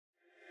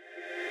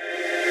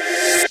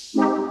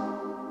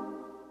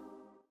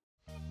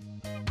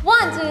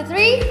1, 2,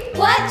 3.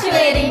 What you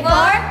waiting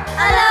for?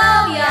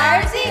 Hello,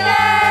 YRC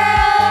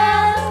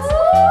girls!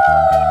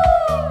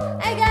 Woo!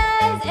 Hi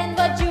guys, and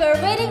what you are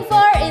waiting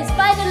for is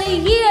finally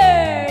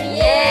here!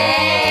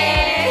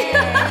 Yay!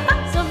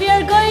 So we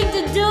are going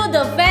to do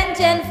the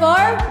Fanchant for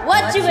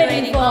What You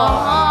Waiting For.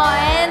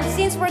 And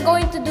since we're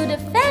going to do the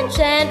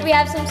Fanchant, we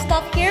have some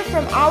stuff here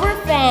from our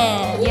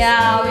fans.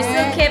 Yeah, we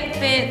still keep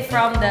it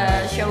from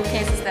the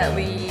showcases that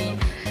we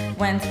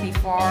went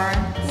before.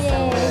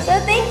 So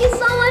thank you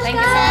so much, Thank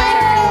guys. you so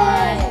much,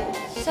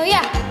 everyone. So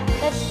yeah,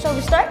 shall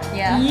we start?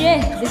 Yeah.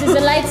 Yeah. This is a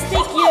light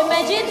stick, you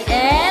imagine,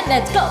 and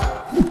let's go.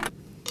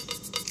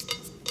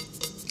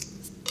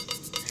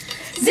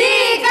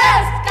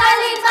 Zigers,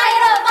 Kali,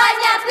 Myra,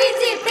 Vanya,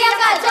 Quincy,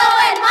 Priyanka, Joe,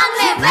 and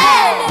Mangle.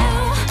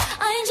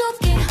 I ain't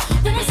joking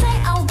when I say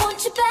I want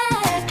you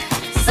back.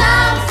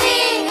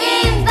 Something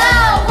in the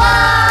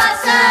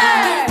water.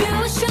 Give you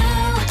a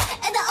show,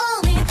 and the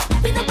only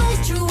be the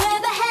best you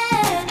ever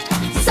had.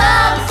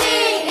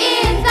 Something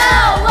in the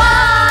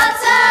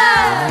water.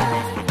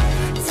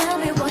 Tell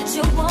me what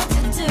you want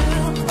to do,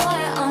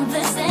 boy, on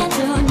this end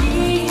you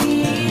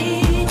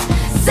need.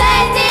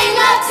 Sending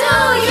up to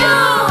you.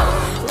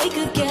 We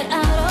could get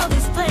out of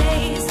this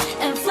place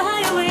and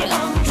fly away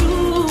on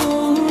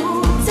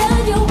true. Tell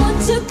you what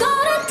you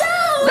gonna do,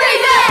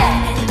 Baby!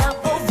 and I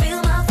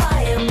fulfill my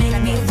fire, make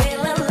me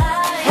feel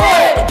alive.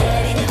 Hey!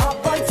 Get it hot,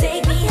 boy,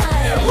 take me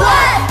higher.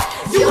 What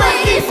you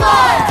waiting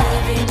for?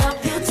 Giving up,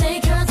 you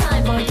take your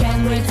time, boy,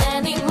 can't wait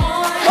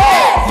anymore.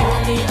 Hey!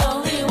 You're the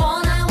only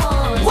one I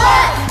want.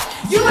 What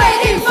you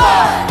waiting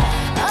for?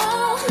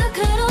 Oh, look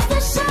at all the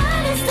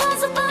shining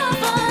stars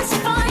above us.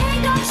 If I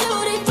ain't got you,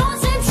 they don't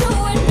seem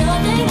true, and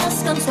nothing else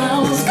comes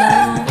close.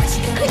 What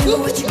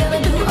you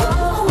gonna do?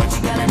 Oh, what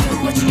you gonna do?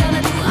 What you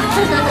gonna do? Oh.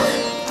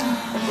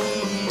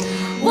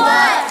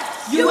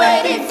 What you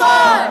waiting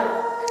for?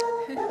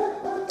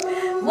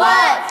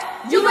 What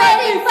you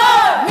waiting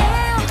for?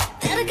 Now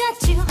that I got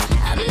you,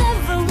 I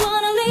never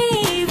wanna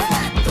leave.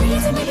 Bring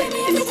it to me, baby,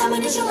 every time I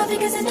need your love,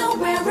 because I know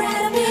where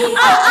I'd be.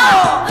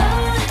 Oh,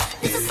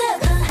 This is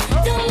heaven,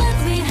 don't let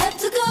me have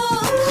to go.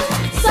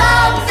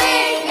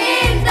 something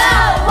in the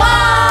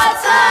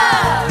water.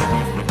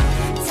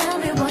 Tell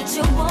me what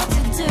you want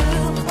to do,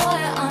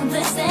 boy, on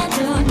this end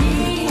you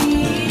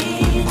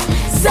need.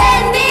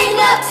 Sending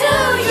up to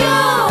you.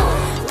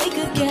 We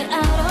could get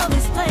out of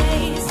this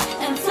place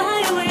and fly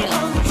away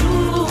on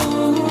true.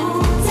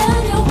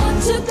 Tell you what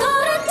you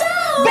gonna do,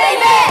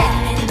 Baby!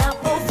 and I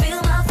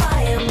fulfill my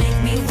fire, make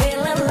me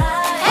feel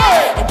alive.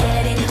 Hey!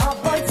 Getting hot,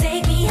 boy,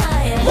 take me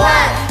higher.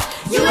 What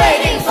you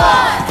waiting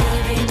for?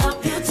 Giving up,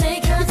 you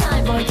take your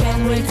time, boy,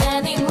 can't wait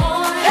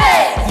anymore.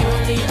 Hey!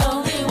 You're the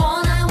only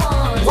one I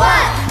want.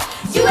 What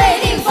you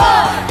waiting for?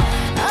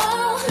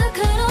 Oh, look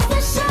at all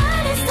the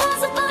shining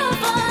stars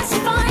above us.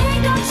 If I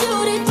ain't got you,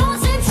 they don't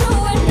seem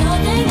true, and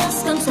nothing else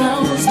comes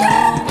close.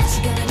 What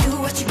you gonna do?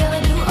 What you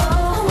gonna do?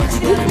 Oh, what you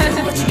gonna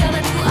do? What you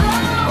gonna do? Oh.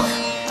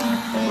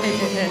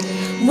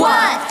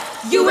 What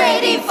you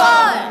waiting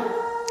for?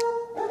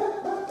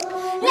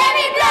 Let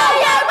me blow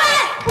your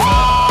mind.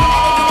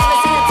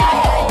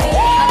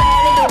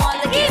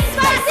 It's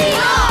spicy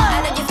hot.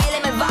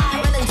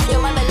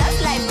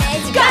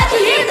 Got you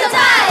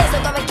hypnotized.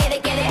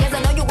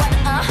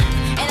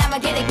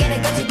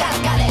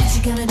 What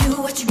you gonna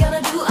do? What you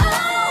gonna do? Oh,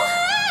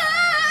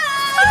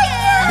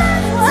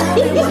 yeah. Tell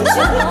me what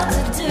you want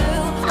to do,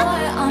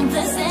 boy, on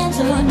this end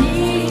you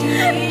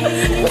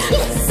need.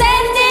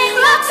 Sending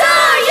love to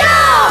you.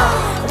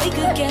 We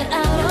could get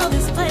out of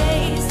this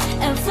place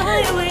and fly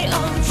away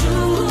on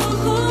true.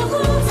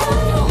 Tell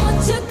me what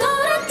you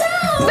gonna do,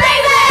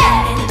 Baby!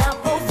 and I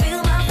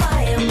fulfill my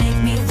fire, make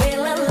me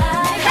feel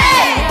alive.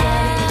 Hey!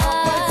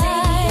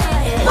 Take me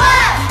higher.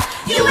 What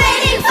you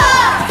waiting for?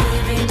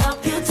 Giving up,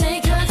 you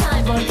take your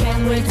time, boy,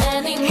 can't wait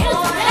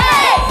anymore.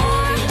 Hey!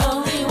 You're the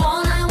only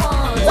one I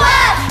want.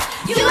 What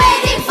you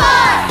waiting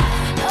for?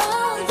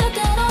 Oh, look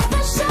at all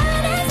the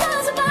shining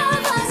stars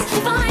above us.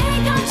 If I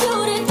ain't got you,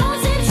 they don't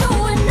seem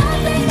true, and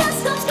nothing else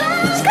comes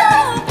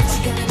close. What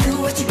you gonna do?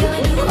 What you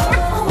gonna do? Oh,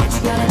 what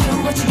you gonna do?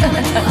 What you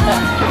gonna do?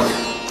 Oh.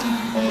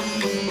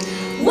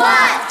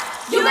 What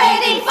you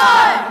waiting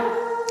for?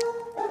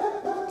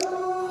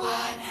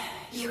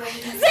 You ready?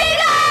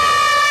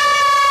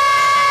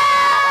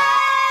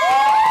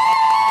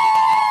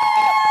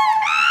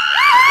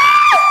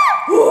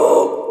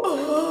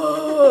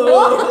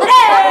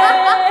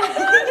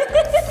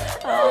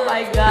 Oh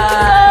my So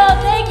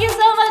god. thank you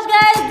so much,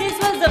 guys. This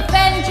was the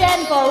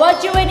Fanchant for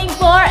What You Waiting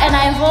For, and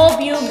I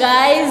hope you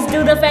guys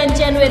do the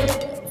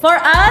Fanchant for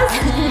us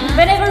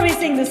whenever we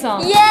sing the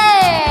song.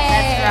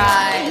 That's